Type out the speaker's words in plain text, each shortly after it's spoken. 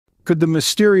Could the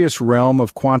mysterious realm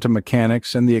of quantum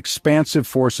mechanics and the expansive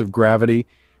force of gravity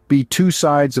be two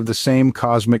sides of the same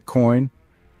cosmic coin?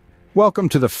 Welcome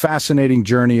to the fascinating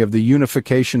journey of the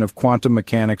unification of quantum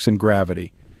mechanics and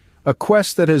gravity, a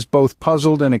quest that has both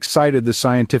puzzled and excited the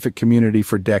scientific community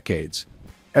for decades.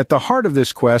 At the heart of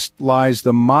this quest lies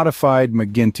the modified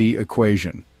McGinty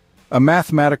equation, a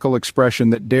mathematical expression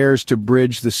that dares to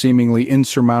bridge the seemingly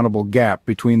insurmountable gap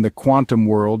between the quantum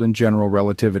world and general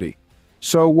relativity.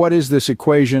 So what is this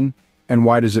equation, and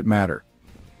why does it matter?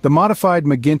 The modified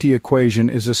McGinty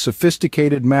equation is a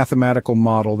sophisticated mathematical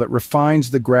model that refines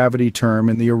the gravity term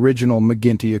in the original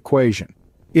McGinty equation.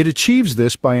 It achieves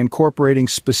this by incorporating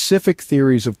specific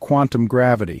theories of quantum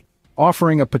gravity,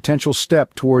 offering a potential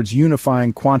step towards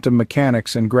unifying quantum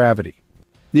mechanics and gravity.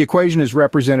 The equation is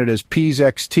represented as P's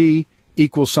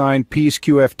equals sign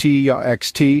ΨQFT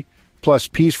xt plus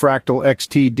ΨFractal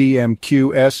xt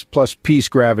dmqs plus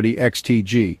ČGravity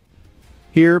xtg.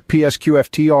 Here,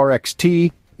 ΨQFT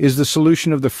xt is the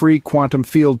solution of the free quantum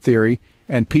field theory,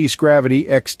 and ČGravity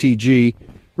xtg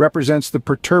represents the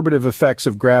perturbative effects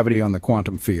of gravity on the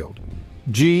quantum field.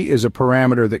 G is a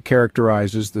parameter that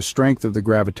characterizes the strength of the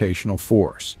gravitational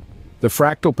force. The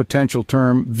fractal potential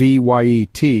term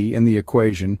Vyet in the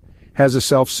equation has a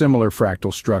self-similar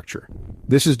fractal structure.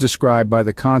 This is described by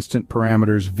the constant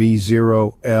parameters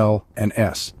V0, L, and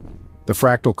S. The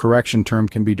fractal correction term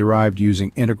can be derived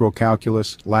using integral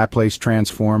calculus, Laplace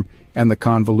transform, and the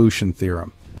convolution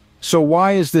theorem. So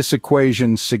why is this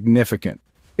equation significant?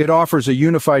 It offers a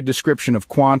unified description of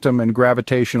quantum and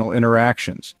gravitational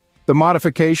interactions. The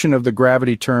modification of the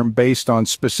gravity term based on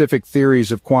specific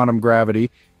theories of quantum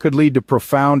gravity could lead to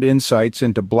profound insights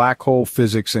into black hole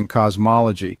physics and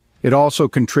cosmology. It also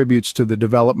contributes to the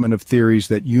development of theories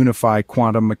that unify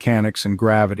quantum mechanics and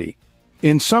gravity.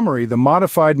 In summary, the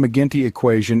modified McGinty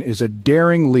equation is a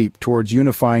daring leap towards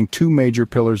unifying two major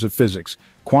pillars of physics,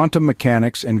 quantum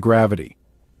mechanics and gravity.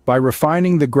 By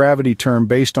refining the gravity term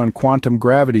based on quantum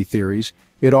gravity theories,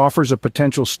 it offers a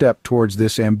potential step towards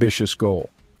this ambitious goal.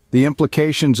 The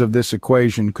implications of this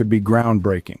equation could be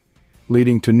groundbreaking,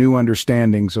 leading to new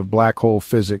understandings of black hole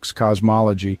physics,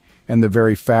 cosmology, and the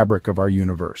very fabric of our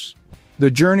universe.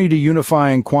 The journey to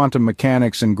unifying quantum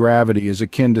mechanics and gravity is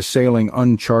akin to sailing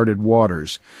uncharted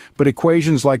waters, but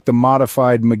equations like the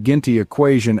modified McGinty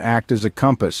equation act as a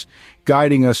compass,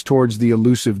 guiding us towards the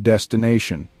elusive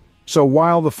destination. So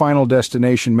while the final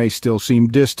destination may still seem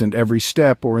distant, every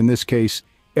step, or in this case,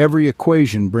 every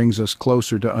equation, brings us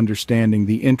closer to understanding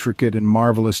the intricate and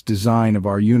marvelous design of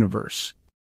our universe.